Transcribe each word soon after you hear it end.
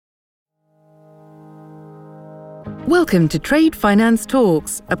Welcome to Trade Finance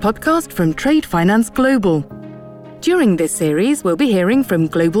Talks, a podcast from Trade Finance Global. During this series, we'll be hearing from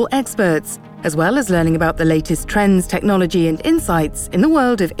global experts, as well as learning about the latest trends, technology and insights in the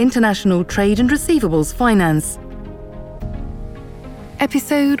world of international trade and receivables finance.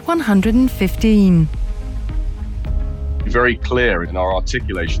 Episode 115. Very clear in our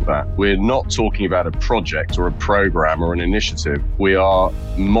articulation that we're not talking about a project or a program or an initiative. We are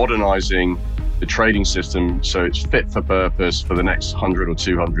modernizing the trading system so it's fit for purpose for the next 100 or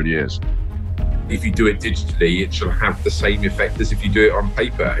 200 years. If you do it digitally, it shall have the same effect as if you do it on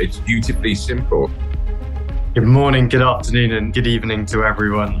paper. It's beautifully simple. Good morning, good afternoon, and good evening to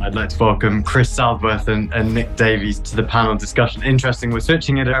everyone. I'd like to welcome Chris Southworth and Nick Davies to the panel discussion. Interesting, we're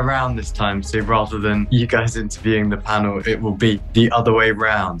switching it around this time, so rather than you guys interviewing the panel, it will be the other way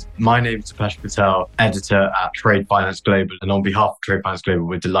round. My name is Deepesh Patel, editor at Trade Finance Global, and on behalf of Trade Finance Global,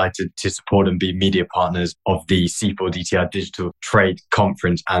 we're delighted to support and be media partners of the C4DTI Digital Trade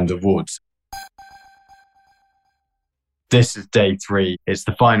Conference and Awards. This is day 3. It's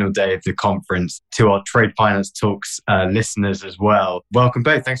the final day of the conference. To our Trade Finance Talks listeners as well, welcome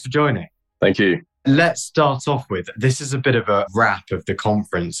both. Thanks for joining. Thank you. Let's start off with, this is a bit of a wrap of the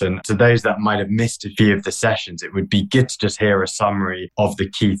conference. And to those that might have missed a few of the sessions, it would be good to just hear a summary of the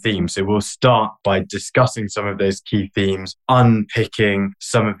key themes. So we'll start by discussing some of those key themes, unpicking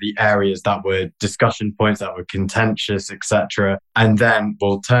some of the areas that were discussion points that were contentious, etc. And then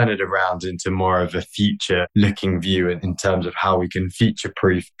we'll turn it around into more of a future-looking view in terms of how we can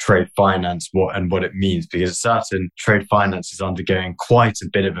future-proof trade finance, what it means. Because certain trade finance is undergoing quite a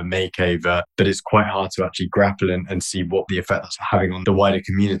bit of a makeover, but it's quite hard to actually grapple and see what the effect that's having on the wider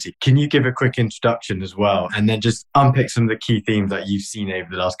community. Can you give a quick introduction as well, and then just unpick some of the key themes that you've seen over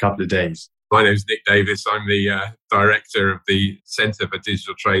the last couple of days? My name is Nick Davies. I'm the director of the Centre for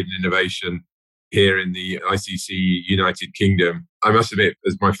Digital Trade and Innovation here in the ICC United Kingdom. I must admit,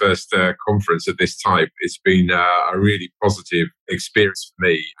 as my first conference of this type, it's been a really positive experience for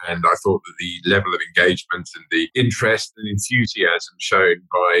me. And I thought that the level of engagement and the interest and enthusiasm shown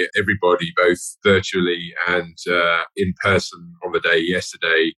by everybody, both virtually and in person on the day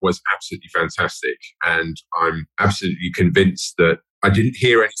yesterday, was absolutely fantastic. And I'm absolutely convinced that I didn't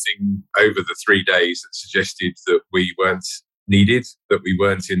hear anything over the 3 days that suggested that we weren't needed, that we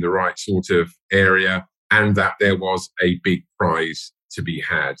weren't in the right sort of area, and that there was a big prize to be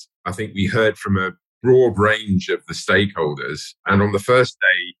had. I think we heard from a broad range of the stakeholders. And on the first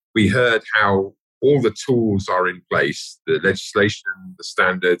day, we heard how all the tools are in place, the legislation, the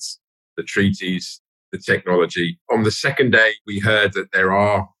standards, the treaties, the technology. On the second day, we heard that there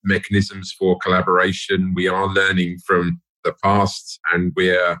are mechanisms for collaboration. We are learning from the past, and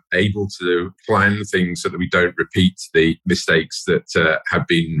we're able to plan things so that we don't repeat the mistakes that have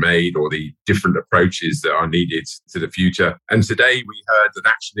been made or the different approaches that are needed to the future. And today we heard that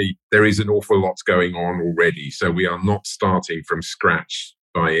actually there is an awful lot going on already. So we are not starting from scratch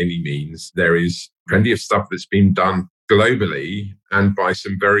by any means. There is plenty of stuff that's been done globally and by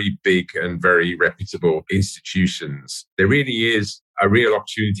some very big and very reputable institutions. There really is a real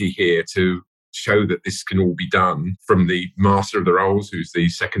opportunity here to show that this can all be done, from the master of the rolls, who's the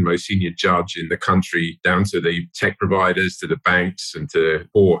second most senior judge in the country, down to the tech providers, to the banks and to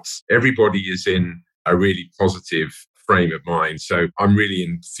ports. Everybody is in a really positive frame of mind. So I'm really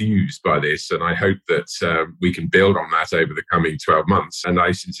enthused by this, and I hope that we can build on that over the coming 12 months. And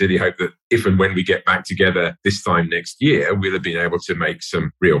I sincerely hope that if and when we get back together this time next year, we'll have been able to make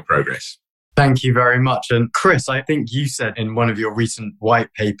some real progress. Thank you very much. And Chris, I think you said in one of your recent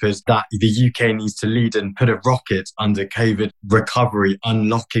white papers that the UK needs to lead and put a rocket under COVID recovery,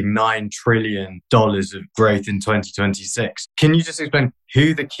 unlocking $9 trillion of growth in 2026. Can you just explain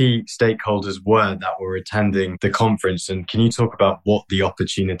who the key stakeholders were that were attending the conference? And can you talk about what the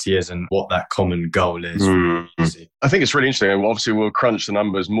opportunity is and what that common goal is? I think it's really interesting. Obviously, we'll crunch the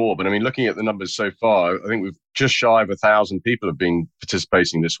numbers more, but I mean, looking at the numbers so far, I think we've just shy of 1,000 people have been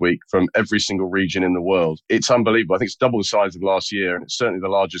participating this week from every single region in the world. It's unbelievable. I think it's double the size of last year, and it's certainly the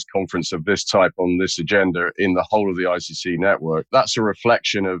largest conference of this type on this agenda in the whole of the ICC network. That's a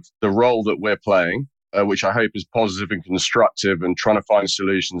reflection of the role that we're playing, which I hope is positive and constructive and trying to find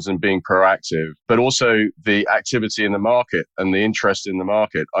solutions and being proactive, but also the activity in the market and the interest in the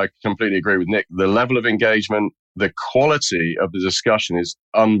market. I completely agree with Nick. The level of engagement, the quality of the discussion is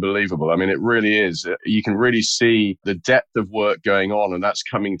unbelievable. I mean, it really is. You can really see the depth of work going on, and that's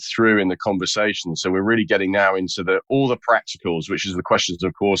coming through in the conversation. So we're really getting now into all the practicals, which is the questions,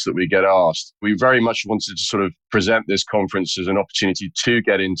 of course, that we get asked. We very much wanted to sort of present this conference as an opportunity to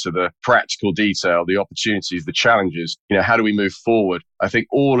get into the practical detail, the opportunities, the challenges. How do we move forward? I think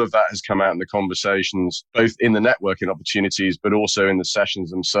all of that has come out in the conversations, both in the networking opportunities, but also in the sessions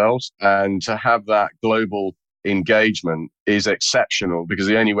themselves. And to have that global engagement is exceptional, because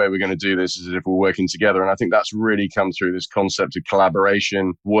the only way we're going to do this is if we're working together. And I think that's really come through this concept of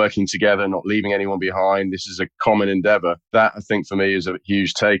collaboration, working together, not leaving anyone behind. This is a common endeavor. That, I think, for me, is a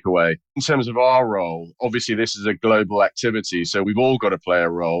huge takeaway. In terms of our role, obviously, this is a global activity, so we've all got to play a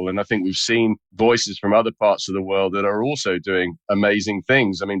role. And I think we've seen voices from other parts of the world that are also doing amazing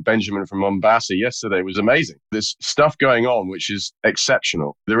things. I mean, Benjamin from Mombasa yesterday was amazing. There's stuff going on which is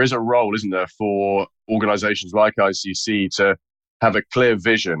exceptional. There is a role, isn't there, for organizations like ICC to have a clear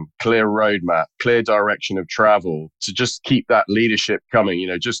vision, clear roadmap, clear direction of travel, to just keep that leadership coming,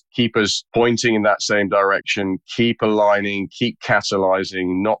 just keep us pointing in that same direction, keep aligning, keep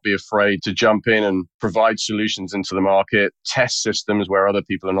catalyzing, not be afraid to jump in and provide solutions into the market, test systems where other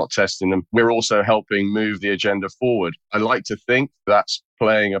people are not testing them. We're also helping move the agenda forward. I like to think that's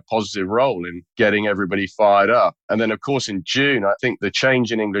playing a positive role in getting everybody fired up. And then, of course, in June, I think the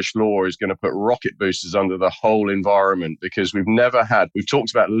change in English law is going to put rocket boosters under the whole environment, because we've talked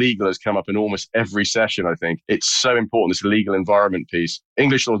about legal has come up in almost every session, I think. It's so important, this legal environment piece.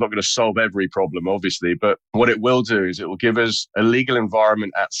 English law is not going to solve every problem, obviously, but what it will do is it will give us a legal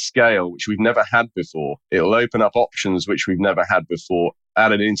environment at scale, which we've never had before. It'll open up options which we've never had before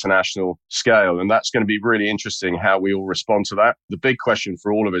at an international scale. And that's going to be really interesting how we all respond to that. The big question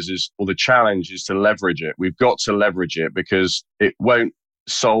for all of us the challenge is to leverage it. We've got to leverage it, because it won't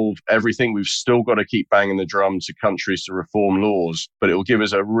solve everything. We've still got to keep banging the drum to countries to reform laws, but it will give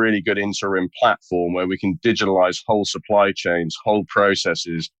us a really good interim platform where we can digitalize whole supply chains, whole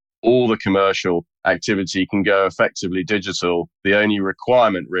processes. All the commercial activity can go effectively digital. The only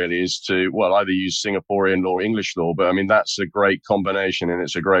requirement really is to, either use Singaporean law or English law. But I mean, that's a great combination, and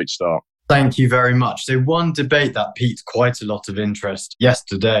it's a great start. Thank you very much. So one debate that piqued quite a lot of interest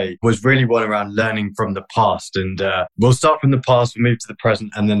yesterday was really one around learning from the past. And we'll start from the past, we'll move to the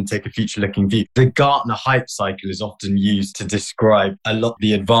present, and then take a future-looking view. The Gartner hype cycle is often used to describe a lot of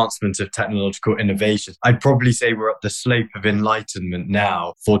the advancement of technological innovation. I'd probably say we're at the slope of enlightenment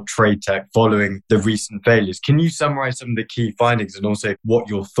now for trade tech following the recent failures. Can you summarize some of the key findings and also what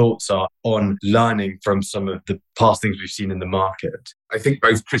your thoughts are on learning from some of the past things we've seen in the market? I think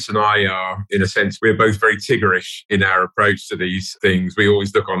both Chris and I are, in a sense, we're both very Tiggerish in our approach to these things. We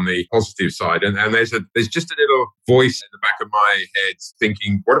always look on the positive side. And there's just a little voice in the back of my head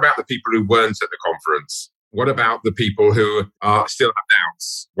thinking, what about the people who weren't at the conference? What about the people who still have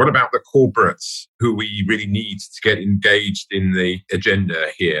doubts? What about the corporates who we really need to get engaged in the agenda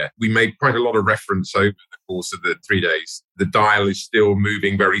here? We made quite a lot of reference over the course of the 3 days. The dial is still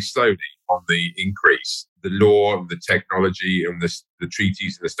moving very slowly on the increase. The law and the technology and the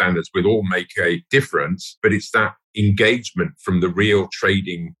treaties and the standards will all make a difference, but it's that engagement from the real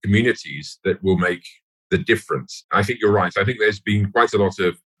trading communities that will make the difference. I think you're right. I think there's been quite a lot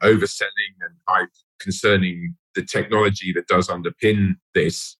of overselling and hype concerning the technology that does underpin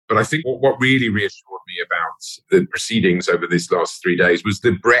this. But I think what really reassured me about the proceedings over these last 3 days was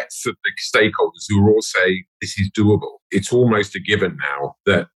the breadth of the stakeholders who are all saying this is doable. It's almost a given now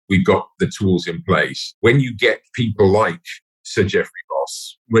that we've got the tools in place. When you get people like Sir Geoffrey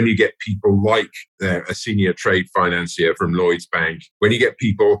Ross, when you get people like a senior trade financier from Lloyds Bank, when you get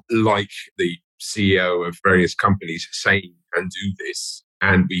people like the CEO of various companies saying, "And do this,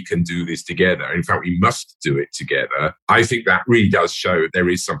 and we can do this together. In fact, we must do it together." I think that really does show there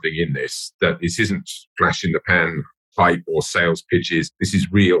is something in this, that this isn't flash in the pan hype or sales pitches. This is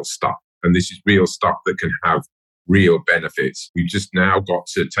real stuff. And this is real stuff that can have real benefits. We've just now got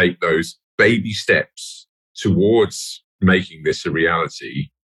to take those baby steps towards making this a reality,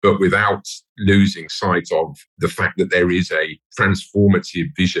 but without losing sight of the fact that there is a transformative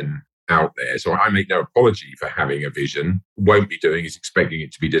vision out there. So I make no apology for having a vision. What we won't be doing is expecting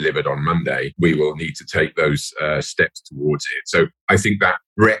it to be delivered on Monday. We will need to take those steps towards it. So I think that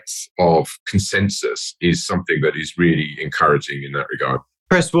breadth of consensus is something that is really encouraging in that regard.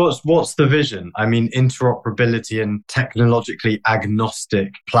 Chris, what's the vision? I mean, interoperability and technologically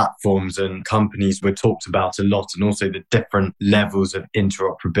agnostic platforms and companies were talked about a lot, and also the different levels of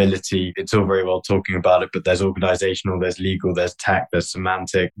interoperability. It's all very well talking about it, but there's organizational, there's legal, there's tech, there's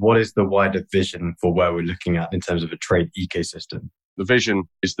semantic. What is the wider vision for where we're looking at in terms of a trade ecosystem? The vision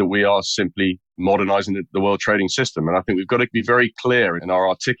is that we are simply modernizing the world trading system. And I think we've got to be very clear in our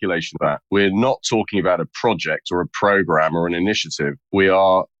articulation of that. We're not talking about a project or a program or an initiative. We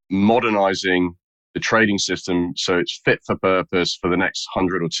are modernizing the trading system so it's fit for purpose for the next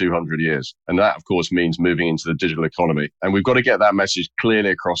 100 or 200 years. And that, of course, means moving into the digital economy. And we've got to get that message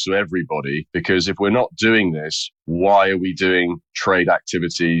clearly across to everybody, because if we're not doing this, why are we doing trade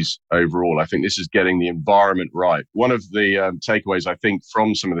activities overall? I think this is getting the environment right. One of the takeaways, I think,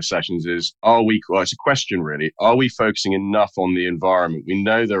 from some of the sessions is, it's a question really, are we focusing enough on the environment? We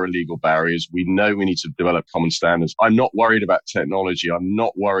know there are legal barriers. We know we need to develop common standards. I'm not worried about technology. I'm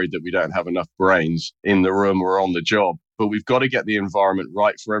not worried that we don't have enough brains in the room or on the job. But we've got to get the environment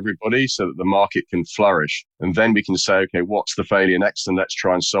right for everybody so that the market can flourish. And then we can say, okay, what's the failure next? And let's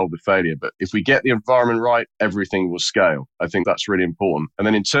try and solve the failure. But if we get the environment right, everything will scale. I think that's really important. And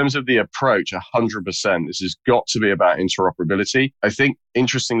then in terms of the approach, 100%, this has got to be about interoperability. I think,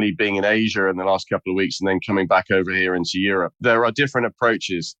 interestingly, being in Asia in the last couple of weeks and then coming back over here into Europe, there are different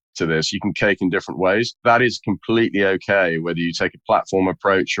approaches to this. You can cake in different ways. That is completely okay, whether you take a platform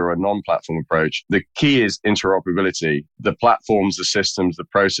approach or a non-platform approach. The key is interoperability. The platforms, the systems, the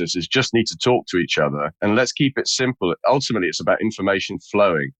processes just need to talk to each other. And let's keep it simple. Ultimately, it's about information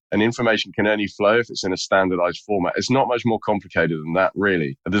flowing. And information can only flow if it's in a standardized format. It's not much more complicated than that,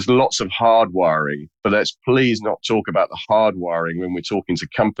 really. There's lots of hardwiring, but let's please not talk about the hardwiring when we're talking to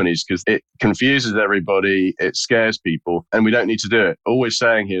companies, because it confuses everybody, it scares people, and we don't need to do it. All we're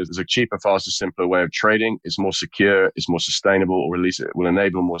saying here is there's a cheaper, faster, simpler way of trading. It's more secure, it's more sustainable, or at least it will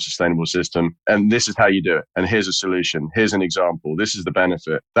enable a more sustainable system. And this is how you do it. And here's a solution. Here's an example. This is the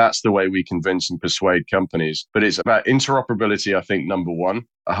benefit. That's the way we convince and persuade companies. But it's about interoperability, I think, number one.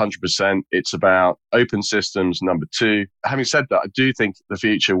 100%. It's about open systems, number two. Having said that, I do think the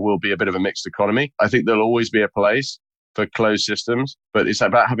future will be a bit of a mixed economy. I think there'll always be a place for closed systems, but it's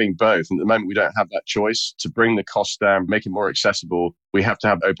about having both. And at the moment, we don't have that choice. To bring the costs down, make it more accessible, we have to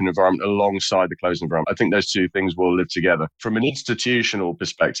have open environment alongside the closed environment. I think those two things will live together. From an institutional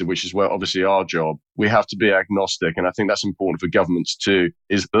perspective, which is where obviously our job, we have to be agnostic. And I think that's important for governments too,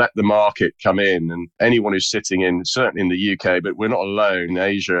 is let the market come in. And anyone who's sitting in, certainly in the UK, but we're not alone in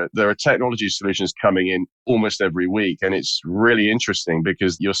Asia, there are technology solutions coming in almost every week. And it's really interesting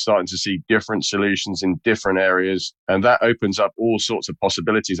because you're starting to see different solutions in different areas. And that opens up all sorts of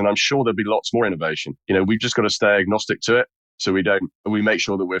possibilities. And I'm sure there'll be lots more innovation. We've just got to stay agnostic to it. So we make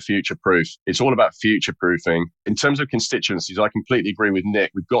sure that we're future proof. It's all about future proofing. In terms of constituencies, I completely agree with Nick.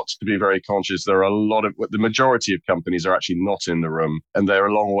 We've got to be very conscious. There are the majority of companies are actually not in the room, and they're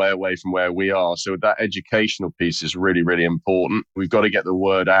a long way away from where we are. So that educational piece is really, really important. We've got to get the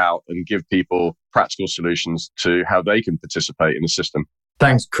word out and give people practical solutions to how they can participate in the system.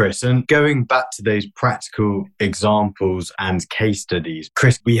 Thanks, Chris. And going back to those practical examples and case studies,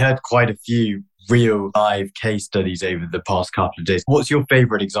 Chris, we heard quite a few real live case studies over the past couple of days. What's your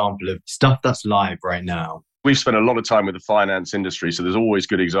favorite example of stuff that's live right now? We've spent a lot of time with the finance industry, so there's always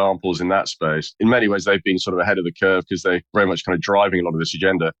good examples in that space. In many ways, they've been sort of ahead of the curve because they're very much kind of driving a lot of this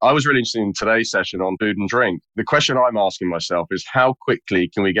agenda. I was really interested in today's session on food and drink. The question I'm asking myself is how quickly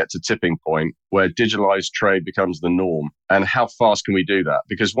can we get to tipping point where digitalized trade becomes the norm? And how fast can we do that?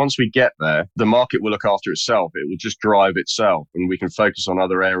 Because once we get there, the market will look after itself. It will just drive itself, and we can focus on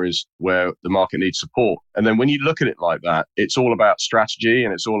other areas where the market needs support. And then when you look at it like that, it's all about strategy,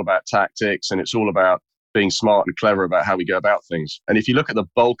 and it's all about tactics, and it's all about being smart and clever about how we go about things. And if you look at the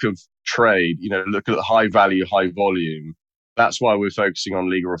bulk of trade, look at the high value, high volume, that's why we're focusing on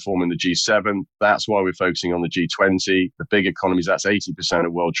legal reform in the G7. That's why we're focusing on the G20, the big economies. That's 80%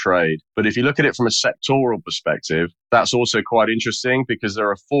 of world trade. But if you look at it from a sectoral perspective, that's also quite interesting because there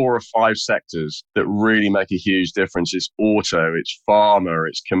are 4 or 5 sectors that really make a huge difference. It's auto, it's pharma,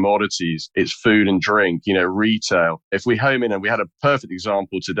 it's commodities, it's food and drink, retail. If we home in, and we had a perfect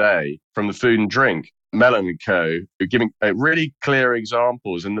example today from the food and drink, Mellon & Co. are giving really clear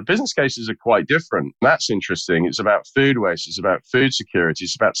examples, and the business cases are quite different. That's interesting. It's about food waste. It's about food security.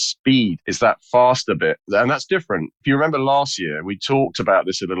 It's about speed. It's that faster bit. And that's different. If you remember last year, we talked about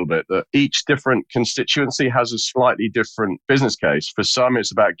this a little bit, that each different constituency has a slightly different business case. For some,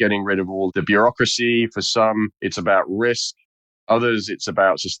 it's about getting rid of all the bureaucracy. For some, it's about risk. Others, it's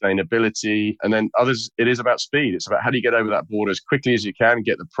about sustainability. And then others, it is about speed. It's about how do you get over that border as quickly as you can and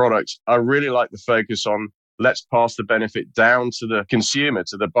get the product. I really like the focus on let's pass the benefit down to the consumer,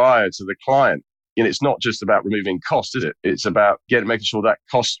 to the buyer, to the client. It's not just about removing cost, is it? It's about making sure that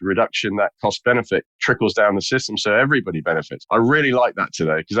cost reduction, that cost benefit trickles down the system so everybody benefits. I really like that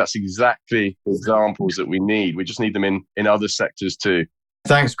today because that's exactly the examples that we need. We just need them in other sectors too.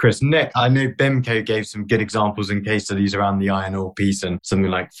 Thanks, Chris. Nick, I know BIMCO gave some good examples and case studies around the iron ore piece and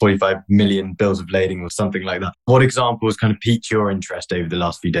something like 45 million bills of lading or something like that. What examples kind of piqued your interest over the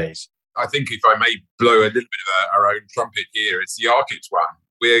last few days? I think if I may blow a little bit of our own trumpet here, it's the Arctic one.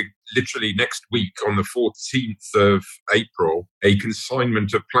 We're literally next week on the 14th of April, a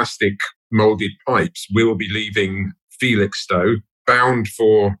consignment of plastic moulded pipes will be leaving Felixstowe, bound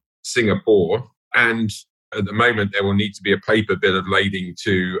for Singapore. And at the moment, there will need to be a paper bill of lading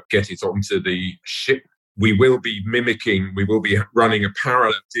to get it onto the ship. We will be running a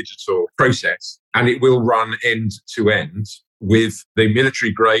parallel digital process, and it will run end to end with the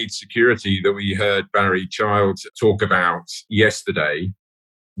military grade security that we heard Barry Child talk about yesterday.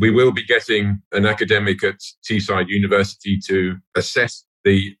 We will be getting an academic at Teesside University to assess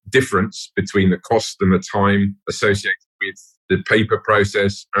the difference between the cost and the time associated with the paper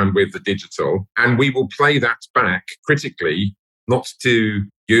process and with the digital. And we will play that back critically, not to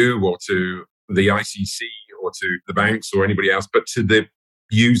you or to the ICC or to the banks or anybody else, but to the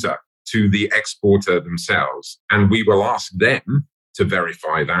user, to the exporter themselves. And we will ask them to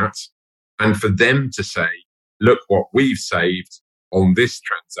verify that and for them to say, look what we've saved on this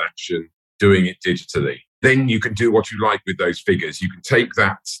transaction, doing it digitally. Then you can do what you like with those figures. You can take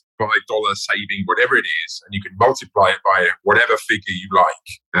that $5 saving, whatever it is, and you can multiply it by whatever figure you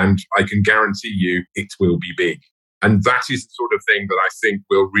like. And I can guarantee you it will be big. And that is the sort of thing that I think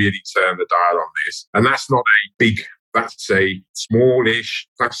will really turn the dial on this. And that's not that's a smallish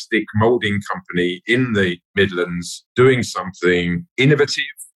plastic moulding company in the Midlands doing something innovative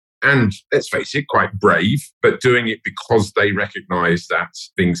and, let's face it, quite brave, but doing it because they recognise that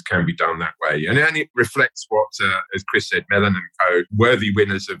things can be done that way. And it reflects what, as Chris said, Mellon and Co., worthy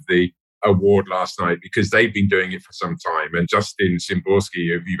winners of the award last night, because they've been doing it for some time. And Justin Szymborski,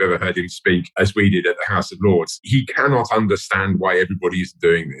 if you've ever heard him speak, as we did at the House of Lords, he cannot understand why everybody is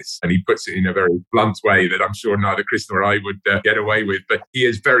doing this. And he puts it in a very blunt way that I'm sure neither Chris nor I would get away with. But he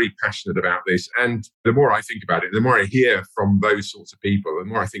is very passionate about this. And the more I think about it, the more I hear from those sorts of people, the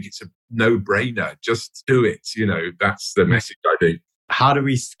more I think it's a no-brainer. Just do it. That's the message, I think. How do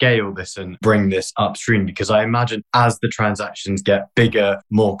we scale this and bring this upstream? Because I imagine as the transactions get bigger,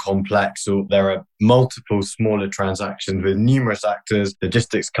 more complex, or there are multiple smaller transactions with numerous actors,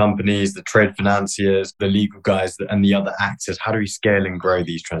 logistics companies, the trade financiers, the legal guys, and the other actors, how do we scale and grow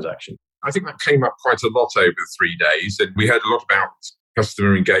these transactions? I think that came up quite a lot over the 3 days. And we heard a lot about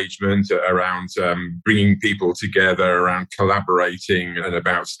customer engagement, around bringing people together, around collaborating and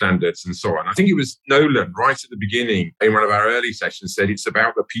about standards and so on. I think it was Nolan right at the beginning in one of our early sessions said it's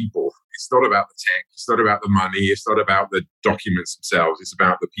about the people. It's not about the tech. It's not about the money. It's not about the documents themselves. It's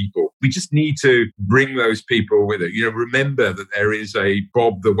about the people. We just need to bring those people with it. Remember that there is a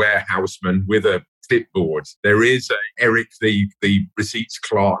Bob the warehouseman with a clipboard. There is a Eric the receipts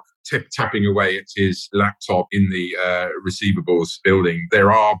clerk tapping away at his laptop in the receivables building.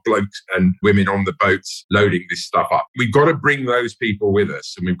 There are blokes and women on the boats loading this stuff up. We've got to bring those people with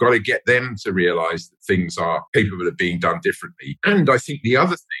us, and we've got to get them to realise that things are capable of being done differently. And I think the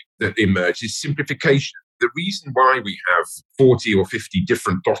other thing that emerged is simplification. The reason why we have 40 or 50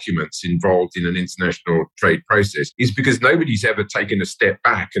 different documents involved in an international trade process is because nobody's ever taken a step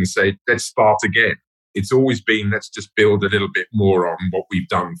back and said, let's start again. It's always been, let's just build a little bit more on what we've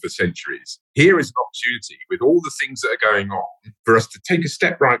done for centuries. Here is an opportunity with all the things that are going on for us to take a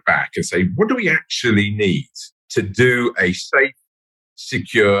step right back and say, what do we actually need to do a safe,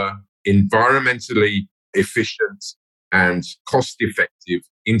 secure, environmentally efficient and cost-effective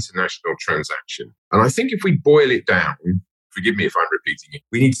international transaction? And I think if we boil it down, forgive me if I'm repeating it,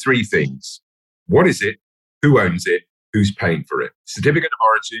 we need 3 things. What is it? Who owns it? Who's paying for it? Certificate of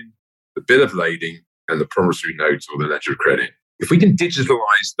origin, the bill of lading, and the promissory note or the letter of credit. If we can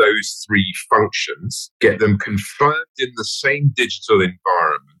digitalize those 3 functions, get them confirmed in the same digital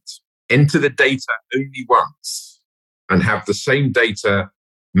environment, enter the data only once, and have the same data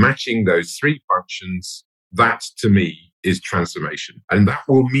matching those 3 functions, that to me is transformation. And that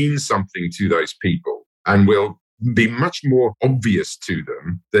will mean something to those people and will be much more obvious to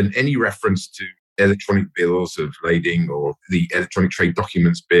them than any reference to electronic bills of lading or the electronic trade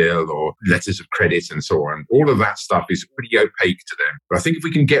documents bill or letters of credit and so on. All of that stuff is pretty opaque to them. But I think if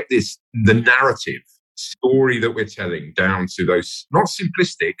we can get the narrative story that we're telling down to those not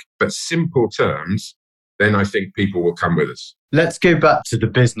simplistic, but simple terms, then I think people will come with us. Let's go back to the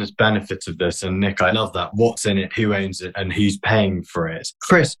business benefits of this. And Nick, I love that. What's in it, who owns it, and who's paying for it?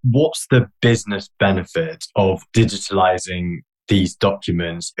 Chris, what's the business benefit of digitalizing these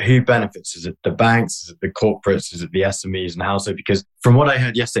documents? Who benefits? Is it the banks? Is it the corporates? Is it the SMEs? And how so? Because from what I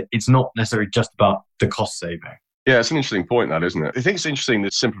heard yesterday, it's not necessarily just about the cost saving. Yeah, it's an interesting point, that, isn't it? I think it's interesting,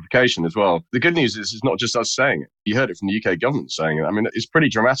 the simplification as well. The good news is it's not just us saying it. You heard it from the UK government saying it. I mean, it's pretty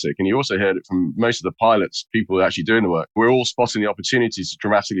dramatic. And you also heard it from most of the pilots, people who are actually doing the work. We're all spotting the opportunities to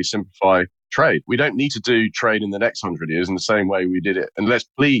dramatically simplify trade. We don't need to do trade in the next 100 years in the same way we did it. And let's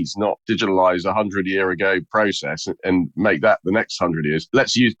please not digitalize a 100-year-ago process and make that the next 100 years.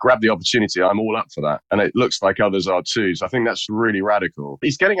 Let's grab the opportunity. I'm all up for that. And it looks like others are too. So I think that's really radical.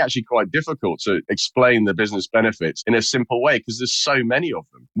 It's getting actually quite difficult to explain the business benefits in a simple way because there's so many of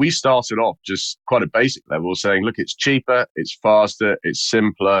them. We started off just quite a basic level saying, look, it's cheaper, it's faster, it's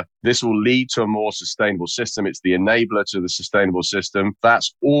simpler. This will lead to a more sustainable system. It's the enabler to the sustainable system.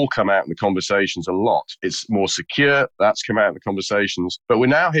 That's all come out in the conversations a lot. It's more secure. That's come out in the conversations. But we're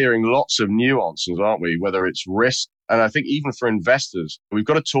now hearing lots of nuances, aren't we? Whether it's risk. And I think even for investors, we've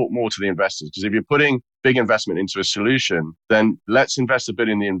got to talk more to the investors, because if you're putting big investment into a solution, then let's invest a bit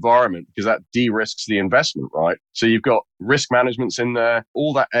in the environment, because that de-risks the investment, right? So you've got risk management's in there,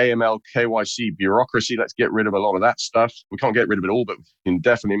 all that AML, KYC bureaucracy. Let's get rid of a lot of that stuff. We can't get rid of it all, but we can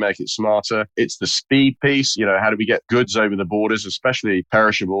definitely make it smarter. It's the speed piece. How do we get goods over the borders, especially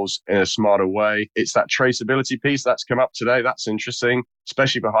perishables, in a smarter way? It's that traceability piece that's come up today. That's interesting,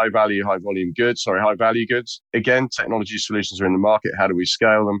 especially for high value goods. Again, technology solutions are in the market. How do we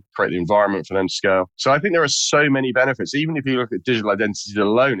scale them, create the environment for them to scale? So I think there are so many benefits. Even if you look at digital identities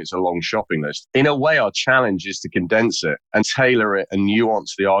alone, it's a long shopping list. In a way, our challenge is to condense it and tailor it and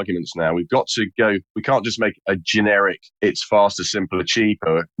nuance the arguments now. We've got to go, we can't just make a generic, it's faster, simpler,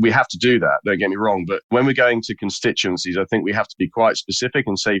 cheaper. We have to do that, don't get me wrong. But when we're going to constituencies, I think we have to be quite specific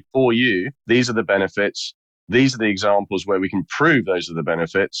and say, for you, these are the benefits. These are the examples where we can prove those are the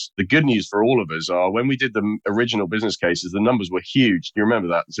benefits. The good news for all of us are when we did the original business cases, the numbers were huge. Do you remember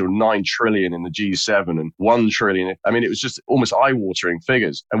that? So 9 trillion in the G7 and 1 trillion. I mean, it was just almost eye-watering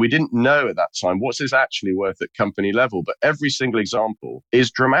figures. And we didn't know at that time, what's this actually worth at company level? But every single example is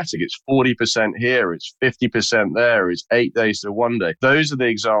dramatic. It's 40% here. It's 50% there. It's 8 days to 1 day. Those are the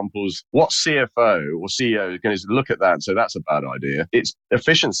examples. What CFO or CEO is going to look at that and say, that's a bad idea? It's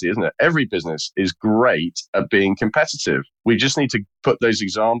efficiency, isn't it? Every business is great at being competitive. We just need to put those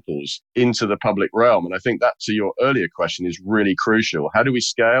examples into the public realm. And I think that, to your earlier question, is really crucial. How do we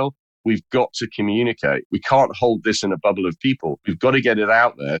scale? We've got to communicate. We can't hold this in a bubble of people. We've got to get it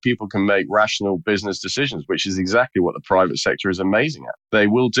out there. People can make rational business decisions, which is exactly what the private sector is amazing at. They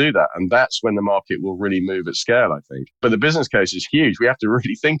will do that. And that's when the market will really move at scale, I think. But the business case is huge. We have to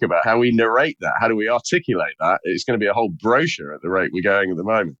really think about how we narrate that. How do we articulate that? It's going to be a whole brochure at the rate we're going at the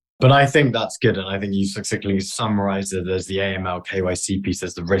moment. But I think that's good. And I think you succinctly summarized it. There's the AML, KYC piece,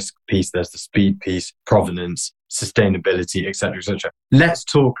 there's the risk piece, there's the speed piece, provenance, sustainability, etc., etc. Let's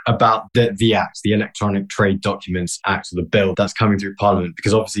talk about the Act, the Electronic Trade Documents Act, or the bill that's coming through Parliament,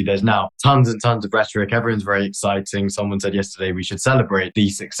 because obviously there's now tons and tons of rhetoric. Everyone's very exciting. Someone said yesterday we should celebrate the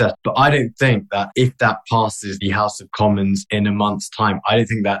success. But I don't think that if that passes the House of Commons in a month's time, I don't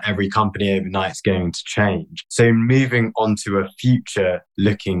think that every company overnight is going to change. So moving on to a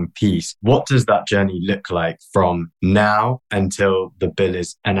future-looking piece, what does that journey look like from now until the bill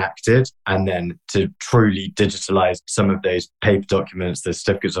is enacted, and then to truly digitalize some of those paper documents, the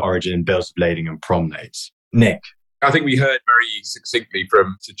certificates of origin, bills of lading and prom notes? Nick? I think we heard very succinctly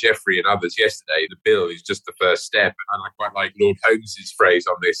from Sir Geoffrey and others yesterday, the bill is just the first step. And I quite like Lord Holmes's phrase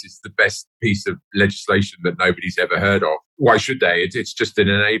on this, it's the best piece of legislation that nobody's ever heard of. Why should they? It's just an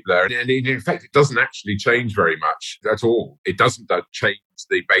enabler. And in fact, it doesn't actually change very much at all. It doesn't change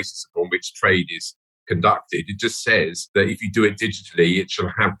the basis upon which trade is conducted. It just says that if you do it digitally, it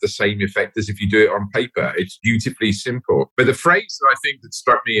shall have the same effect as if you do it on paper. It's beautifully simple. But the phrase that I think that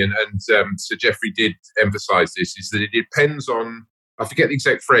struck me, and Sir Geoffrey did emphasize this, is that it depends on, I forget the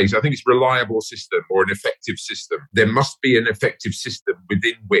exact phrase, I think it's reliable system or an effective system. There must be an effective system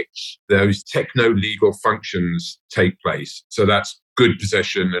within which those techno-legal functions take place. So that's good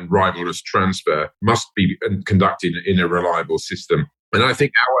possession and rivalrous transfer must be conducted in a reliable system. And I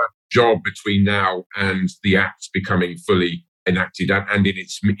think our job between now and the Act becoming fully enacted and in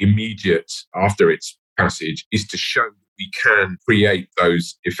its immediate after its passage is to show that we can create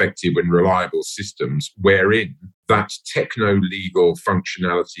those effective and reliable systems wherein that techno-legal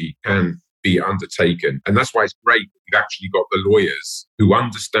functionality can be undertaken. And that's why it's great that we've actually got the lawyers who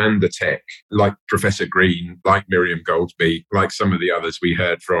understand the tech, like Professor Green, like Miriam Goldsby, like some of the others we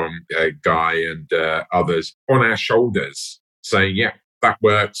heard from, Guy and others, on our shoulders saying, yeah, that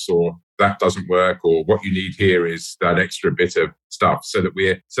works or that doesn't work, or what you need here is that extra bit of stuff. So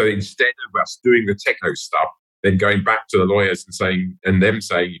instead of us doing the techno stuff, then going back to the lawyers and them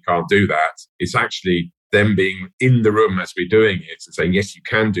saying you can't do that, it's actually them being in the room as we're doing it and saying, yes, you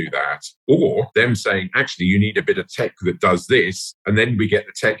can do that. Or them saying, actually, you need a bit of tech that does this. And then we get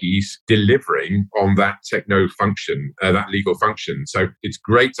the techies delivering on that techno function, that legal function. So it's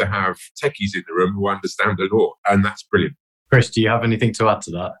great to have techies in the room who understand the law. And that's brilliant. Chris, do you have anything to add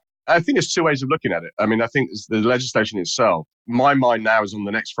to that? I think there's two ways of looking at it. I mean, I think the legislation itself, my mind now is on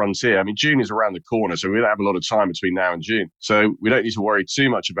the next frontier. I mean, June is around the corner, so we don't have a lot of time between now and June. So we don't need to worry too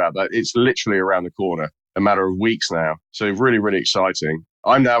much about that. It's literally around the corner, a matter of weeks now. So really, really exciting.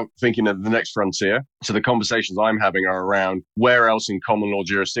 I'm now thinking of the next frontier. So the conversations I'm having are around where else in common law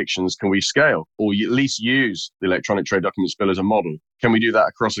jurisdictions can we scale or at least use the electronic trade documents bill as a model? Can we do that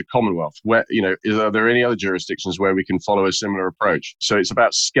across the Commonwealth? Where, are there any other jurisdictions where we can follow a similar approach? So it's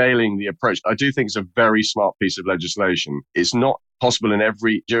about scaling the approach. I do think it's a very smart piece of legislation. It's not possible in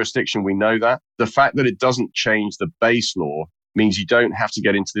every jurisdiction. We know that. The fact that it doesn't change the base law means you don't have to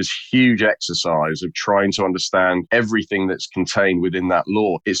get into this huge exercise of trying to understand everything that's contained within that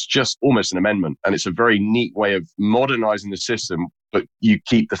law. It's just almost an amendment. And it's a very neat way of modernizing the system, but you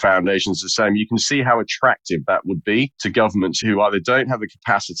keep the foundations the same. You can see how attractive that would be to governments who either don't have the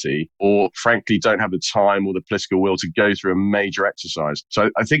capacity or frankly don't have the time or the political will to go through a major exercise. So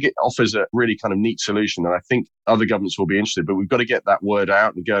I think it offers a really kind of neat solution. And I think other governments will be interested, but we've got to get that word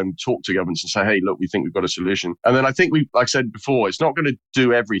out and go and talk to governments and say, hey, look, we think we've got a solution. And then I think like I said before, it's not going to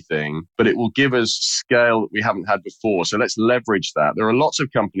do everything, but it will give us scale that we haven't had before. So let's leverage that. There are lots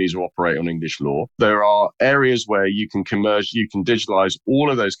of companies who operate on English law. There are areas where you can digitalize all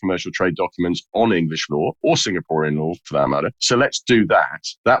of those commercial trade documents on English law or Singaporean law for that matter. So let's do that.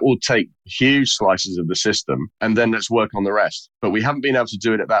 That will take huge slices of the system and then let's work on the rest. But we haven't been able to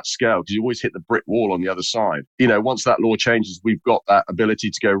do it at that scale because you always hit the brick wall on the other side. Once that law changes, we've got that ability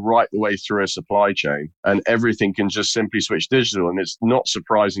to go right the way through a supply chain and everything can just simply switch digital. And it's not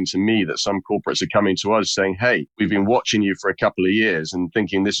surprising to me that some corporates are coming to us saying, hey, we've been watching you for a couple of years and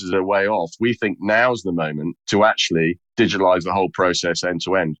thinking this is a way off. We think now's the moment to actually digitalize the whole process end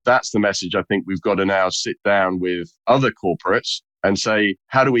to end. That's the message I think we've got to now sit down with other corporates and say,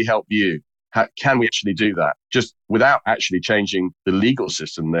 how do we help you? How can we actually do that? Just without actually changing the legal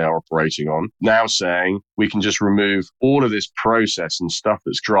system they're operating on. Now saying we can just remove all of this process and stuff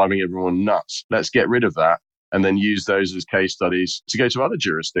that's driving everyone nuts. Let's get rid of that and then use those as case studies to go to other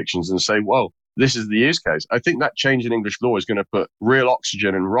jurisdictions and say, well, this is the use case. I think that change in English law is going to put real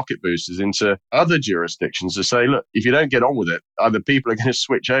oxygen and rocket boosters into other jurisdictions to say, look, if you don't get on with it, either people are going to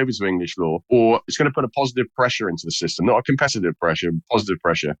switch over to English law or it's going to put a positive pressure into the system, not a competitive pressure, positive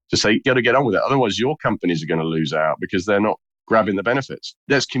pressure to say, you got to get on with it. Otherwise, your companies are going to lose out because they're not grabbing the benefits.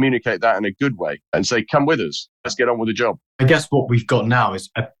 Let's communicate that in a good way and say, come with us. Let's get on with the job. I guess what we've got now is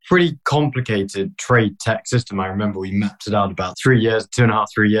a pretty complicated trade tech system. I remember we mapped it out about 3 years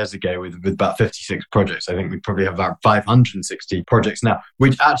ago with about 56 projects. I think we probably have about 560 projects now,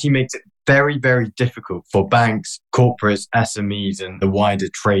 which actually makes it very, very difficult for banks, corporates, SMEs, and the wider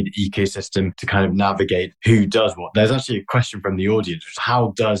trade ecosystem to kind of navigate who does what. There's actually a question from the audience, which is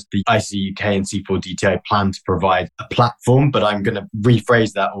how does the ICC UK and C4DTI plan to provide a platform? But I'm going to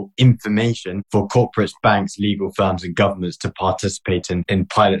rephrase that, or information for corporates, banks, legal firms, and governments to participate in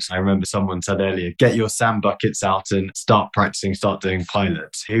pilots. And I remember someone said earlier, get your sand buckets out and start practicing, start doing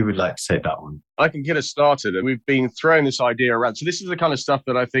pilots. Who would like to take that one? I can get us started. And we've been throwing this idea around. So this is the kind of stuff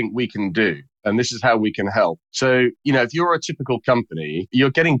that I think we can do. And this is how we can help. So, if you're a typical company, you're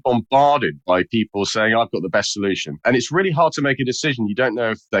getting bombarded by people saying, I've got the best solution. And it's really hard to make a decision. You don't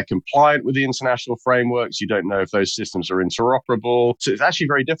know if they're compliant with the international frameworks. You don't know if those systems are interoperable. So it's actually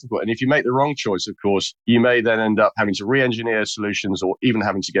very difficult. And if you make the wrong choice, of course, you may then end up having to re-engineer solutions or even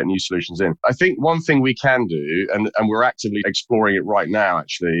having to get new solutions in. I think one thing we can do, and we're actively exploring it right now,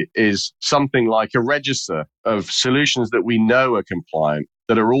 actually, is something like a register of solutions that we know are compliant,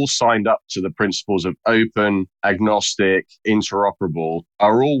 that are all signed up to the principles of open, agnostic, interoperable,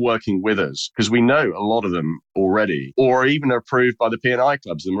 are all working with us because we know a lot of them already, or even approved by the P&I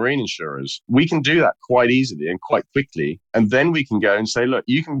clubs, the marine insurers. We can do that quite easily and quite quickly. And then we can go and say, look,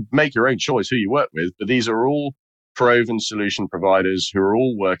 you can make your own choice who you work with, but these are all proven solution providers who are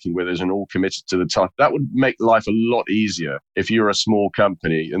all working with us and all committed to the task. That would make life a lot easier if you're a small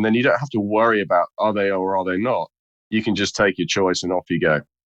company. And then you don't have to worry about are they or are they not. You can just take your choice and off you go.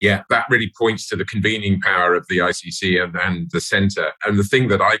 Yeah, that really points to the convening power of the ICC and the centre. And the thing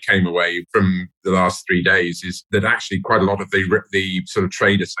that I came away from the last 3 days is that actually quite a lot of the sort of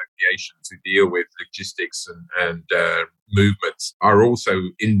trade associations who deal with logistics and movements are also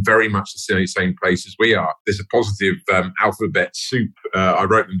in very much the same place as we are. There's a positive alphabet soup. I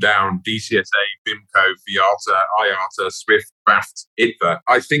wrote them down: DCSA, BIMCO, FIATA, IATA, SWIFT, BAFT, ITVA.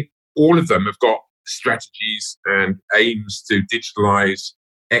 I think all of them have got strategies and aims to digitalize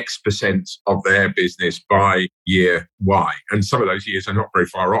X% of their business by year Y. And some of those years are not very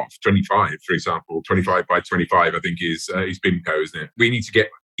far off. 25, for example, 25 by 25, I think is BIMCO, isn't it? We need to get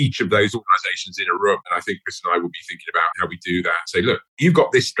each of those organizations in a room. And I think Chris and I will be thinking about how we do that. Say, look, you've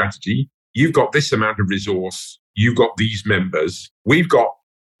got this strategy. You've got this amount of resource. You've got these members. We've got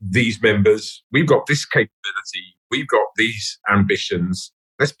these members. We've got this capability. We've got these ambitions.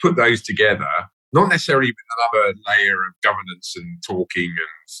 Let's put those together. Not necessarily with another layer of governance and talking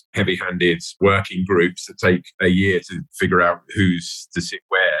and heavy-handed working groups that take a year to figure out who's to sit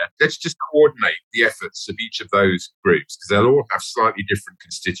where. Let's just coordinate the efforts of each of those groups because they'll all have slightly different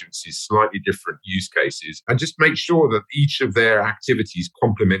constituencies, slightly different use cases, and just make sure that each of their activities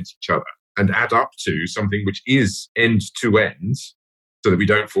complement each other and add up to something which is end-to-end so that we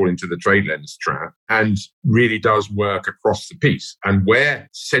don't fall into the trade lens trap and really does work across the piece. And where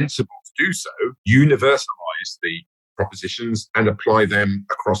sensible to do so, universalize the propositions and apply them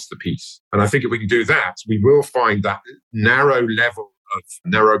across the piece. And I think if we can do that, we will find that narrow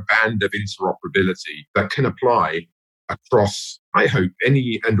band of interoperability that can apply across, I hope,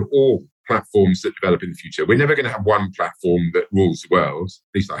 any and all platforms that develop in the future. We're never going to have one platform that rules the world.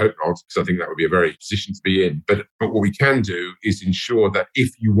 At least I hope not, because I think that would be a very position to be in. But what we can do is ensure that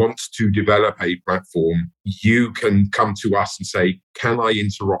if you want to develop a platform, you can come to us and say, can I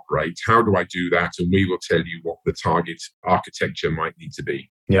interoperate? How do I do that? And we will tell you what the target architecture might need to be.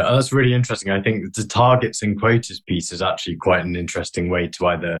 Yeah, that's really interesting. I think the targets and quotas piece is actually quite an interesting way to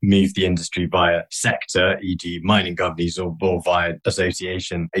either move the industry via sector, e.g. mining companies, or via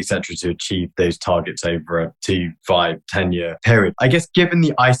association, etc., to achieve those targets over a 2, 5, 10-year period. I guess given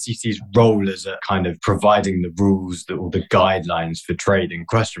the ICC's role as a kind of providing the rules or the guidelines for trade, and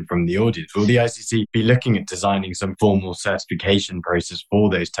question from the audience, will the ICC be looking at designing some formal certification process for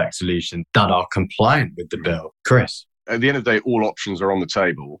those tech solutions that are compliant with the bill? Chris? At the end of the day, all options are on the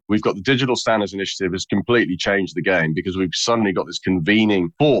table. We've got the Digital Standards Initiative has completely changed the game because we've suddenly got this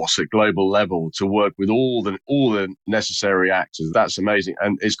convening force at global level to work with all the necessary actors. That's amazing.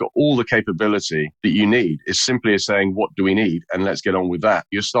 And it's got all the capability that you need. It's simply as saying, what do we need? And let's get on with that.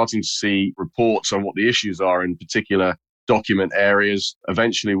 You're starting to see reports on what the issues are in particular document areas.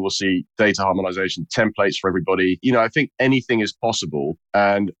 Eventually, we'll see data harmonization templates for everybody. I think anything is possible.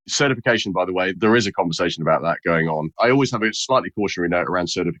 And certification, by the way, there is a conversation about that going on. I always have a slightly cautionary note around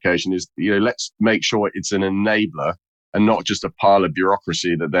certification is, let's make sure it's an enabler and not just a pile of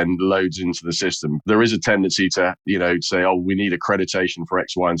bureaucracy that then loads into the system. There is a tendency to, say, oh, we need accreditation for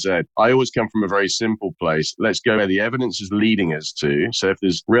X, Y, and Z. I always come from a very simple place. Let's go where the evidence is leading us to. So if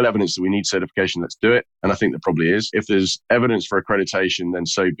there's real evidence that we need certification, let's do it. And I think there probably is. If there's evidence for accreditation, then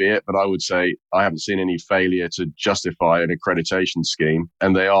so be it. But I would say I haven't seen any failure to justify an accreditation scheme.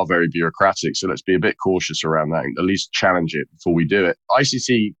 And they are very bureaucratic. So let's be a bit cautious around that and at least challenge it before we do it.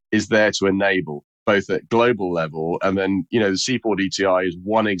 ICC is there to enable both at global level. And then, the C4DTI is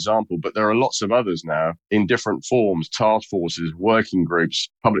one example, but there are lots of others now in different forms, task forces, working groups,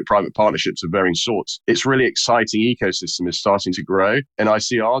 public-private partnerships of varying sorts. It's really exciting ecosystem is starting to grow. And I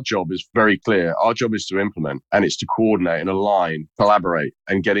see our job is very clear. Our job is to implement and it's to coordinate and align, collaborate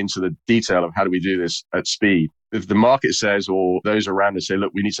and get into the detail of how do we do this at speed. If the market says, or those around us say,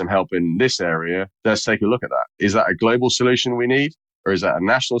 look, we need some help in this area, let's take a look at that. Is that a global solution we need? Or is that a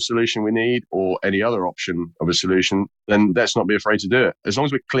national solution we need or any other option of a solution? Then let's not be afraid to do it. As long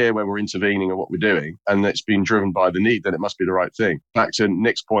as we're clear when we're intervening and what we're doing and it's being driven by the need, then it must be the right thing. Back to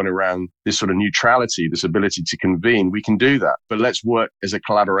Nick's point around this sort of neutrality, this ability to convene, we can do that. But let's work as a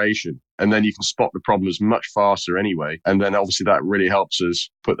collaboration. And then you can spot the problems much faster anyway. And then obviously that really helps us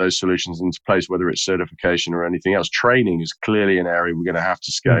put those solutions into place, whether it's certification or anything else. Training is clearly an area we're going to have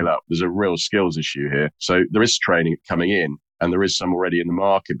to scale up. There's a real skills issue here. So there is training coming in. And there is some already in the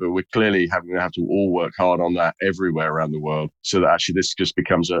market, but we're clearly going to have to all work hard on that everywhere around the world so that actually this just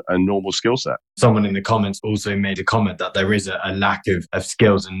becomes a normal skill set. Someone in the comments also made a comment that there is a lack of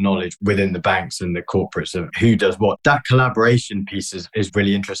skills and knowledge within the banks and the corporates of who does what. That collaboration piece is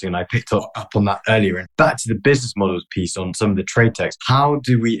really interesting. And I picked up on that earlier. And back to the business models piece on some of the trade techs. How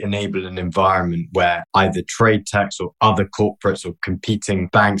do we enable an environment where either trade techs or other corporates or competing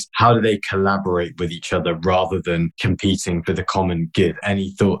banks, how do they collaborate with each other rather than competing for the common good?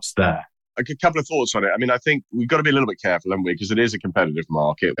 Any thoughts there? A couple of thoughts on it. I mean, I think we've got to be a little bit careful, haven't we? Because it is a competitive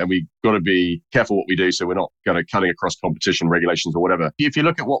market and we've got to be careful what we do so we're not kind of cutting across competition regulations or whatever. If you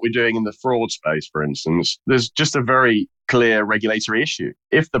look at what we're doing in the fraud space, for instance, there's just a very clear regulatory issue.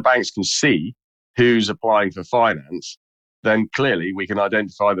 If the banks can see who's applying for finance, then clearly we can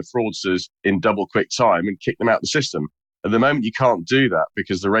identify the fraudsters in double quick time and kick them out the system. At the moment, you can't do that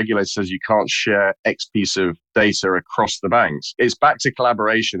because the regulator says you can't share X piece of data across the banks. It's back to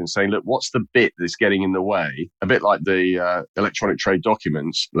collaboration and saying, look, what's the bit that's getting in the way? A bit like the electronic trade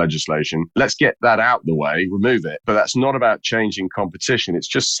documents legislation. Let's get that out the way, remove it. But that's not about changing competition. It's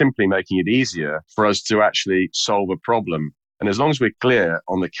just simply making it easier for us to actually solve a problem. And as long as we're clear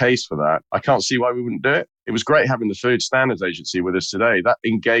on the case for that, I can't see why we wouldn't do it. It was great having the Food Standards Agency with us today. That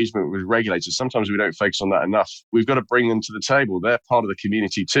engagement with regulators, sometimes we don't focus on that enough. We've got to bring them to the table. They're part of the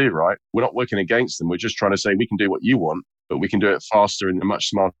community too, right? We're not working against them. We're just trying to say we can do what you want, but we can do it faster in a much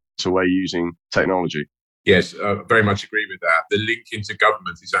smarter way using technology. Yes, very much agree with that. The link into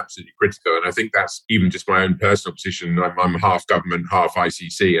government is absolutely critical. And I think that's even just my own personal position. I'm half government, half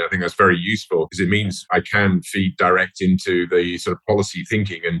ICC. And I think that's very useful because it means I can feed direct into the sort of policy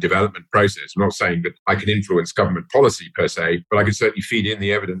thinking and development process. I'm not saying that I can influence government policy per se, but I can certainly feed in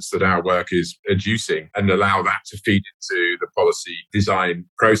the evidence that our work is adducing and allow that to feed into the policy design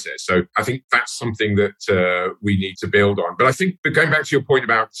process. So I think that's something that we need to build on. But I think, going back to your point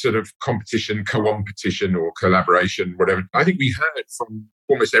about sort of competition, co-opetition, or collaboration, whatever. I think we heard from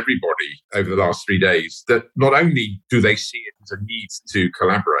almost everybody over the last 3 days that not only do they see it as a need to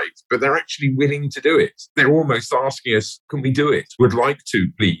collaborate, but they're actually willing to do it. They're almost asking us, can we do it? Would like to,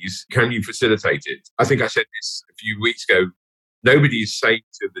 please. Can you facilitate it? I think I said this a few weeks ago. Nobody is saying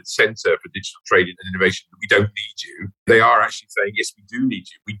to the Centre for Digital Trading and Innovation that we don't need you. They are actually saying, yes, we do need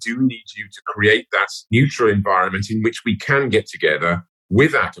you. We do need you to create that neutral environment in which we can get together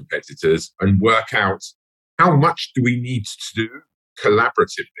with our competitors and work out how much do we need to do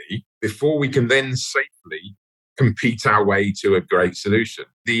collaboratively before we can then safely compete our way to a great solution.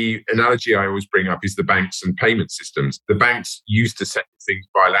 The analogy I always bring up is the banks and payment systems. The banks used to settle things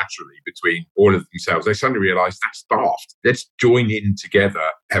bilaterally between all of themselves. They suddenly realized that's daft. Let's join in together,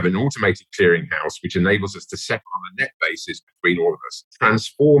 have an automated clearinghouse, which enables us to settle on a net basis between all of us,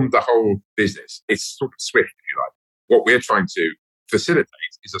 transform the whole business. It's sort of SWIFT, if you like. What we're trying to facilitate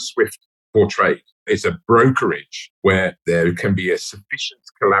is a SWIFT for trade. It's a brokerage where there can be a sufficient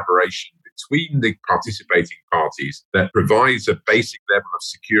collaboration between the participating parties that provides a basic level of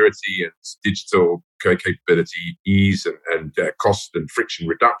security and digital capability, ease and cost and friction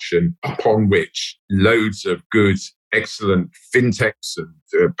reduction, upon which loads of good, excellent fintechs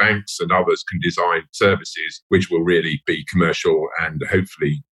and banks and others can design services which will really be commercial and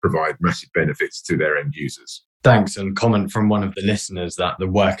hopefully provide massive benefits to their end users. Thanks. And comment from one of the listeners that the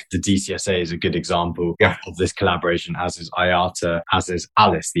work of the DCSA is a good example of this collaboration, as is IATA, as is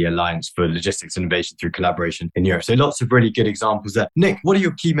ALICE, the Alliance for Logistics Innovation through Collaboration in Europe. So lots of really good examples there. Nick, what are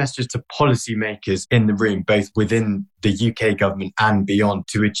your key messages to policymakers in the room, both within the UK government and beyond,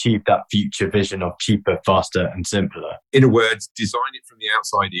 to achieve that future vision of cheaper, faster and simpler? In a word, design it from the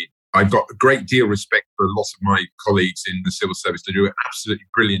outside in. I've got a great deal of respect for a lot of my colleagues in the civil service. They do an absolutely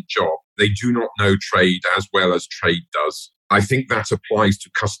brilliant job. They do not know trade as well as trade does. I think that applies to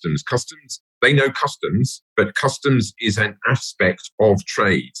customs. They know customs, but customs is an aspect of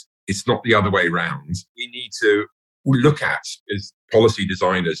trade. It's not the other way around. We need to look at, as policy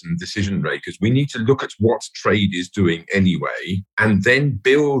designers and decision makers, we need to look at what trade is doing anyway, and then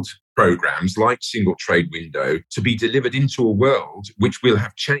build programs like Single Trade Window to be delivered into a world which will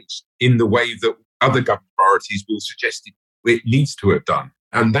have changed in the way that other government priorities will suggest it needs to have done.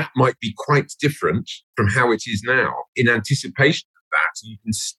 And that might be quite different from how it is now. In anticipation of that, you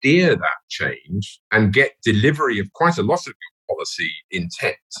can steer that change and get delivery of quite a lot of your policy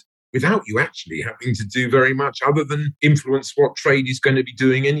intent without you actually having to do very much other than influence what trade is going to be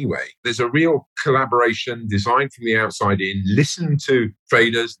doing anyway. There's a real collaboration designed from the outside in. Listen to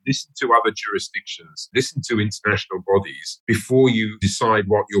traders, listen to other jurisdictions, listen to international bodies before you decide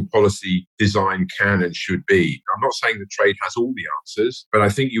what your policy design can and should be. I'm not saying that trade has all the answers, but I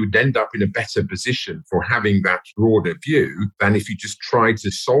think you would end up in a better position for having that broader view than if you just try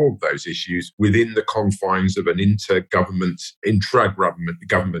to solve those issues within the confines of an intra-government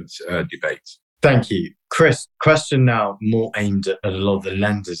debate. Thank you. Chris, question now more aimed at a lot of the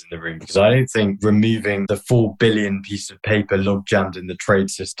lenders in the room, because I don't think removing the 4 billion piece of paper log jammed in the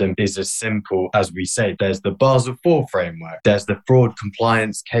trade system is as simple as we say. There's the Basel IV framework, there's the fraud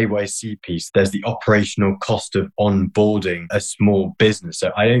compliance KYC piece, there's the operational cost of onboarding a small business.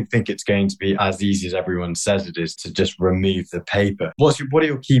 So I don't think it's going to be as easy as everyone says it is to just remove the paper. What are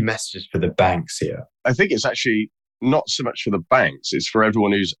your key messages for the banks here? I think it's actually not so much for the banks, it's for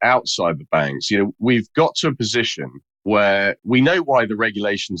everyone who's outside the banks. We've got to a position where we know why the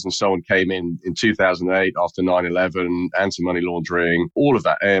regulations and so on came in 2008 after 9/11, anti-money laundering, all of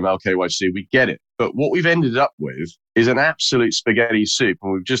that, AML, KYC, we get it. But what we've ended up with is an absolute spaghetti soup,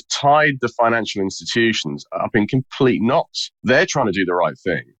 and we've just tied the financial institutions up in complete knots. They're trying to do the right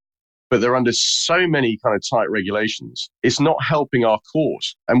thing, but they're under so many kind of tight regulations. It's not helping our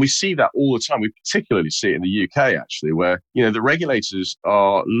cause. And we see that all the time. We particularly see it in the UK, actually, where, the regulators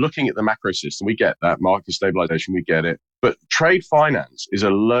are looking at the macro system. We get that. Market stabilization, we get it. But trade finance is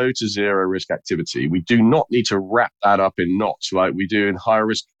a low to zero risk activity. We do not need to wrap that up in knots like we do in higher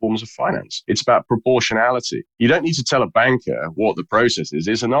risk forms of finance. It's about proportionality. You don't need to tell a banker what the process is.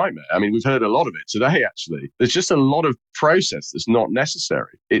 It's a nightmare. I mean, we've heard a lot of it today, actually. There's just a lot of process that's not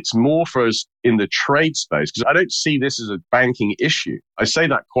necessary. It's more for us in the trade space, because I don't see this as a banking issue. I say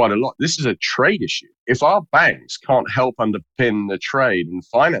that quite a lot. This is a trade issue. If our banks can't help underpin the trade and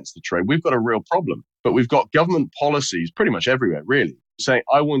finance the trade, we've got a real problem. But we've got government policies pretty much everywhere, really, saying,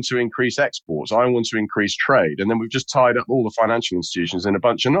 I want to increase exports, I want to increase trade. And then we've just tied up all the financial institutions in a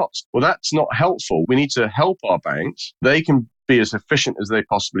bunch of knots. Well, that's not helpful. We need to help our banks. They can be as efficient as they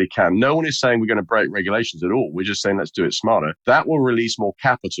possibly can. No one is saying we're going to break regulations at all. We're just saying let's do it smarter. That will release more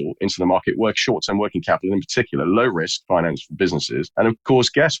capital into the market, short-term working capital in particular, low-risk finance for businesses. And of course,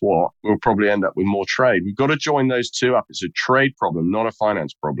 guess what? We'll probably end up with more trade. We've got to join those two up. It's a trade problem, not a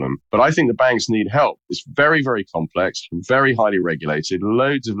finance problem. But I think the banks need help. It's very, very complex, very highly regulated,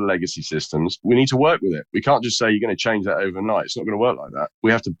 loads of legacy systems. We need to work with it. We can't just say you're going to change that overnight. It's not going to work like that.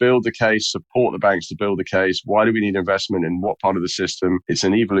 We have to build the case, support the banks to build the case. Why do we need investment in what part of the system? It's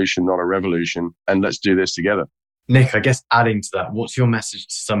an evolution, not a revolution. And let's do this together. Nick, I guess adding to that, what's your message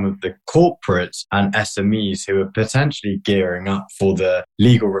to some of the corporates and SMEs who are potentially gearing up for the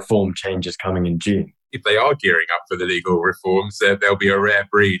legal reform changes coming in June? If they are gearing up for the legal reforms, they'll be a rare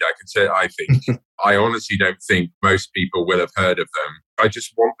breed, I think. I honestly don't think most people will have heard of them. I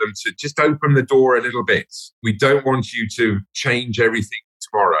just want them to just open the door a little bit. We don't want you to change everything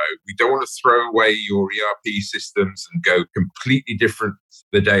tomorrow. We don't want to throw away your ERP systems and go completely different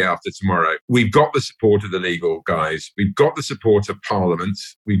the day after tomorrow. We've got the support of the legal guys. We've got the support of Parliament.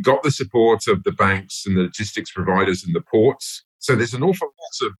 We've got the support of the banks and the logistics providers and the ports. So there's an awful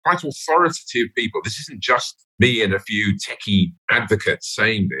lot of quite authoritative people. This isn't just me and a few techie advocates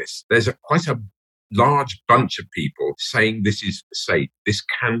saying this. There's quite a large bunch of people saying this is safe. This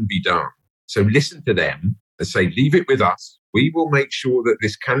can be done. So listen to them and say, leave it with us. We will make sure that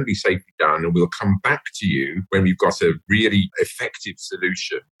this can be safely done, and we'll come back to you when we've got a really effective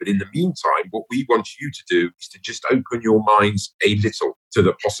solution. But in the meantime, what we want you to do is to just open your minds a little to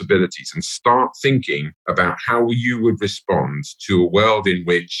the possibilities and start thinking about how you would respond to a world in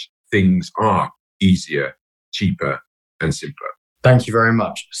which things are easier, cheaper, and simpler. Thank you very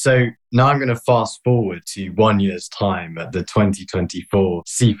much. So now I'm going to fast forward to 1 year's time at the 2024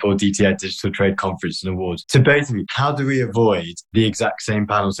 C4DTI Digital Trade Conference and Awards. To both of you, how do we avoid the exact same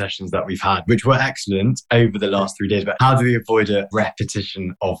panel sessions that we've had, which were excellent over the last 3 days, but how do we avoid a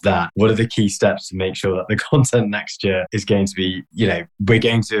repetition of that? What are the key steps to make sure that the content next year is going to be, we're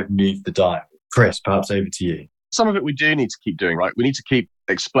going to have moved the dial? Chris, perhaps over to you. Some of it we do need to keep doing, right? We need to keep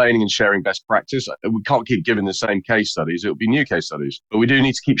explaining and sharing best practice. We can't keep giving the same case studies. It'll be new case studies. But we do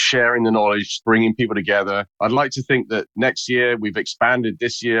need to keep sharing the knowledge, bringing people together. I'd like to think that next year, we've expanded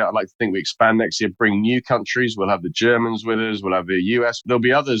this year. I'd like to think we expand next year, bring new countries. We'll have the Germans with us. We'll have the US. There'll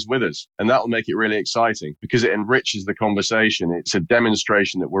be others with us. And that will make it really exciting because it enriches the conversation. It's a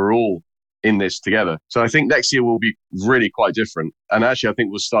demonstration that we're all in this together. So I think next year will be really quite different. And actually, I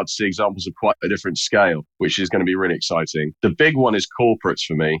think we'll start to see examples of quite a different scale, which is going to be really exciting. The big one is corporates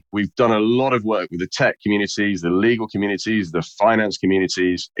for me. We've done a lot of work with the tech communities, the legal communities, the finance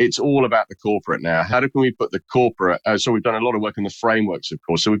communities. It's all about the corporate now. How can we put the corporate? So we've done a lot of work on the frameworks, of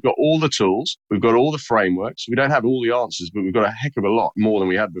course. So we've got all the tools. We've got all the frameworks. We don't have all the answers, but we've got a heck of a lot more than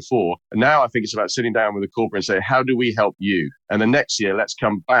we had before. And now I think it's about sitting down with the corporate and say, how do we help you? And the next year, let's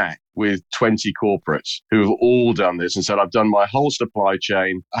come back with 20 corporates who have all done this and said, I've done my whole supply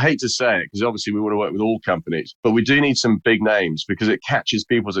chain. I hate to say it because obviously we want to work with all companies, but we do need some big names because it catches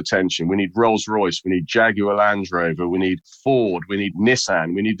people's attention. We need Rolls-Royce, we need Jaguar Land Rover, we need Ford, we need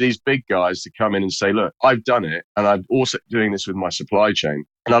Nissan. We need these big guys to come in and say, look, I've done it and I'm also doing this with my supply chain.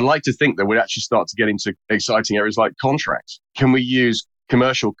 And I'd like to think that we'd actually start to get into exciting areas like contracts. Can we use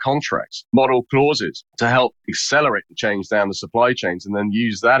commercial contracts, model clauses to help accelerate the change down the supply chains and then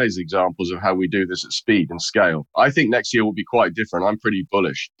use that as examples of how we do this at speed and scale? I think next year will be quite different. I'm pretty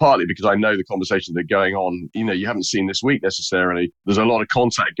bullish, partly because I know the conversations that are going on, you haven't seen this week necessarily. There's a lot of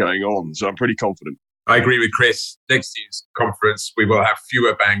contact going on, so I'm pretty confident. I agree with Chris. Next year's conference, we will have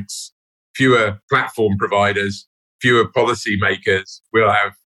fewer banks, fewer platform providers, fewer policymakers. We'll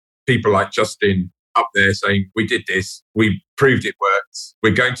have people like Justin up there saying, we did this, we proved it works,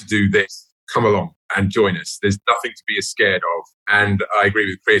 we're going to do this, come along and join us. There's nothing to be scared of. And I agree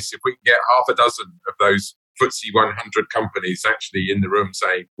with Chris, if we can get half a dozen of those FTSE 100 companies actually in the room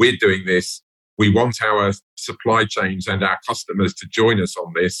saying, we're doing this, we want our supply chains and our customers to join us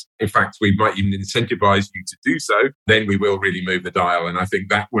on this. In fact, we might even incentivize you to do so. Then we will really move the dial. And I think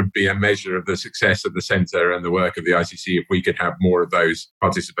that would be a measure of the success of the centre and the work of the ICC if we could have more of those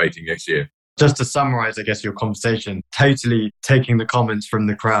participating next year. Just to summarize, I guess, your conversation, totally taking the comments from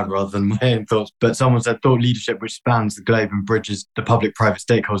the crowd rather than my own thoughts. But someone said thought leadership which spans the globe and bridges the public-private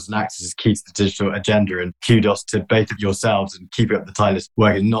stakeholders and actors is key to the digital agenda. And kudos to both of yourselves and keeping up the tireless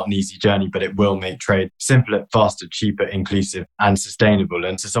work. It's not an easy journey, but it will make trade simpler, faster, cheaper, inclusive and sustainable.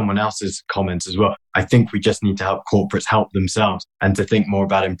 And to someone else's comments as well, I think we just need to help corporates help themselves and to think more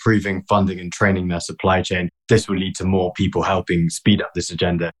about improving funding and training their supply chain. This will lead to more people helping speed up this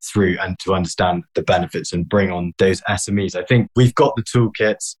agenda through and to understand the benefits and bring on those SMEs. I think we've got the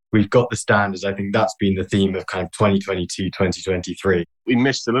toolkits, we've got the standards. I think that's been the theme of kind of 2022, 2023. We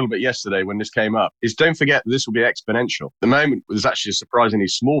missed a little bit yesterday when this came up, is don't forget this will be exponential. At the moment, there's actually a surprisingly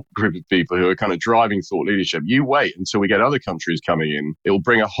small group of people who are kind of driving thought leadership. You wait until we get other countries coming in. It will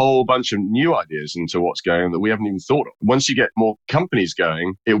bring a whole bunch of new ideas into what's going on that we haven't even thought of. Once you get more companies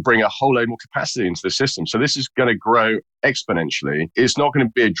going, it will bring a whole load more capacity into the system. So this is going to grow exponentially. It's not going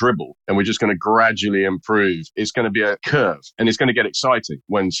to be a dribble and we're just going to gradually improve. It's going to be a curve and it's going to get exciting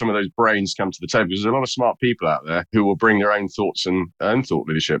when some of those brains come to the table. There's a lot of smart people out there who will bring their own thoughts and thought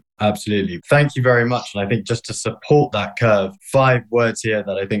leadership. Absolutely. Thank you very much. And I think just to support that curve, 5 words here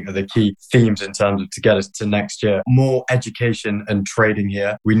that I think are the key themes in terms of to get us to next year. More education and trading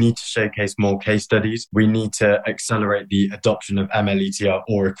here. We need to showcase more case studies. We need to accelerate the adoption of MLETR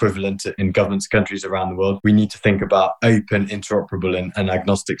or equivalent in governance countries around the world. We need to think about open, interoperable and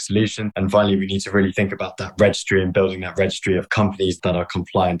agnostic solution. And finally, we need to really think about that registry and building that registry of companies that are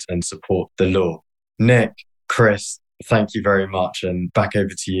compliant and support the law. Nick, Chris, thank you very much. And back over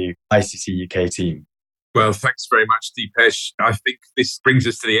to you, ICC UK team. Well, thanks very much, Deepesh. I think this brings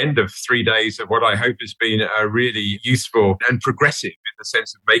us to the end of 3 days of what I hope has been a really useful and progressive in the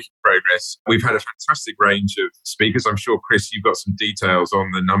sense of making progress. We've had a fantastic range of speakers. I'm sure, Chris, you've got some details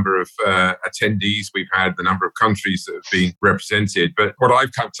on the number of attendees we've had, the number of countries that have been represented. But what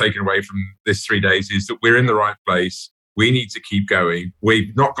I've taken away from this 3 days is that we're in the right place. We need to keep going.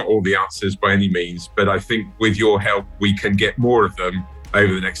 We've not got all the answers by any means, but I think with your help, we can get more of them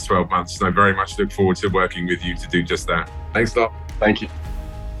over the next 12 months. And I very much look forward to working with you to do just that. Thanks a lot. Thank you.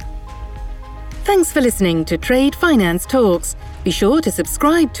 Thanks for listening to Trade Finance Talks. Be sure to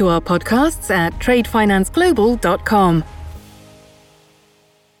subscribe to our podcasts at tradefinanceglobal.com.